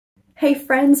Hey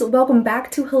friends, welcome back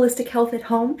to Holistic Health at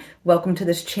Home. Welcome to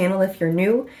this channel if you're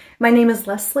new. My name is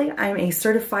Leslie. I'm a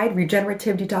certified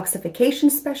regenerative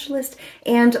detoxification specialist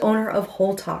and owner of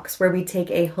Whole Talks, where we take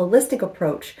a holistic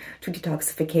approach to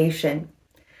detoxification.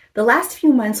 The last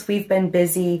few months we've been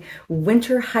busy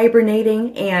winter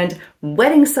hibernating and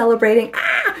wedding celebrating.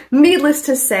 Needless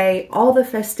to say, all the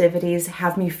festivities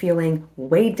have me feeling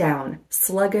weighed down,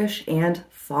 sluggish, and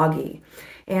foggy.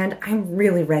 And I'm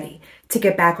really ready to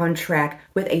get back on track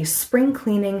with a spring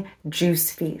cleaning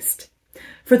juice feast.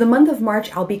 For the month of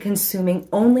March, I'll be consuming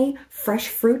only fresh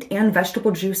fruit and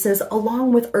vegetable juices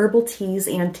along with herbal teas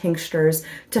and tinctures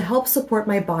to help support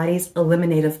my body's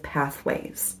eliminative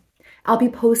pathways. I'll be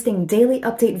posting daily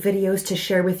update videos to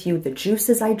share with you the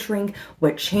juices I drink,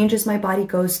 what changes my body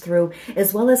goes through,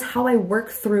 as well as how I work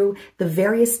through the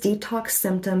various detox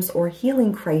symptoms or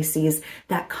healing crises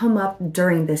that come up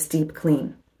during this deep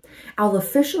clean. I'll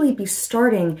officially be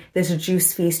starting this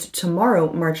juice feast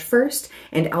tomorrow, March 1st,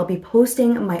 and I'll be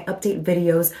posting my update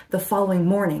videos the following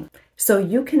morning. So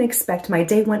you can expect my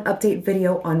day one update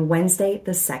video on Wednesday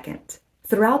the 2nd.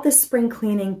 Throughout this spring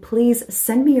cleaning, please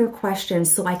send me your questions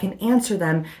so I can answer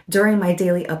them during my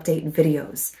daily update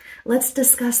videos. Let's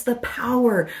discuss the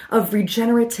power of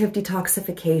regenerative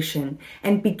detoxification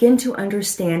and begin to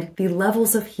understand the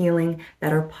levels of healing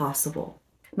that are possible.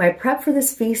 My prep for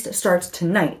this feast starts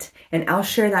tonight, and I'll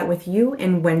share that with you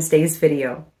in Wednesday's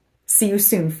video. See you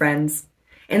soon, friends.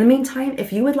 In the meantime,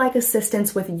 if you would like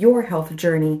assistance with your health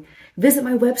journey, visit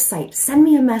my website. Send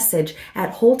me a message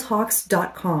at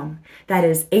wholetalks.com. That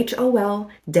is HOL-TOX.com.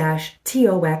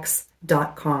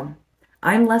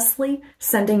 I'm Leslie,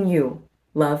 sending you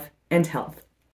love and health.